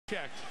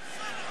checked.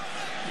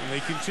 And they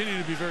continue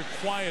to be very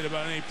quiet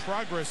about any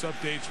progress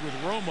updates with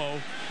Romo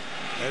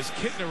as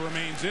Kittner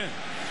remains in.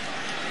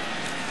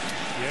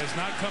 He has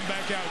not come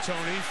back out,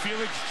 Tony.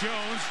 Felix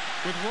Jones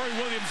with Roy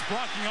Williams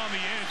blocking on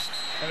the edge,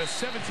 and a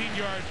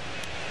 17-yard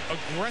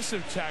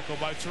aggressive tackle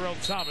by Terrell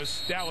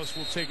Thomas. Dallas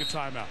will take a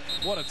timeout.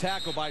 What a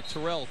tackle by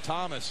Terrell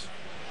Thomas.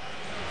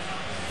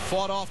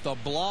 Fought off the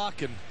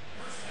block, and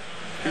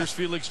here's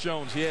Felix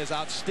Jones. He has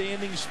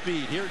outstanding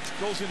speed. Here it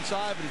goes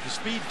inside, but the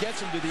speed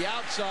gets him to the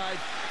outside.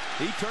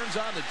 He turns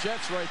on the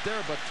jets right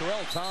there, but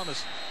Terrell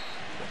Thomas,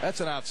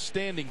 that's an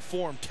outstanding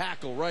form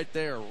tackle right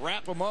there.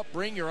 Wrap him up,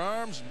 bring your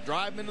arms, and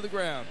drive him into the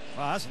ground.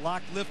 Wow, that's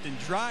lock, lift, and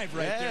drive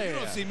right there. You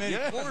don't see many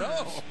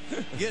corners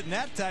getting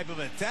that type of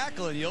a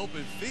tackle in the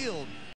open field.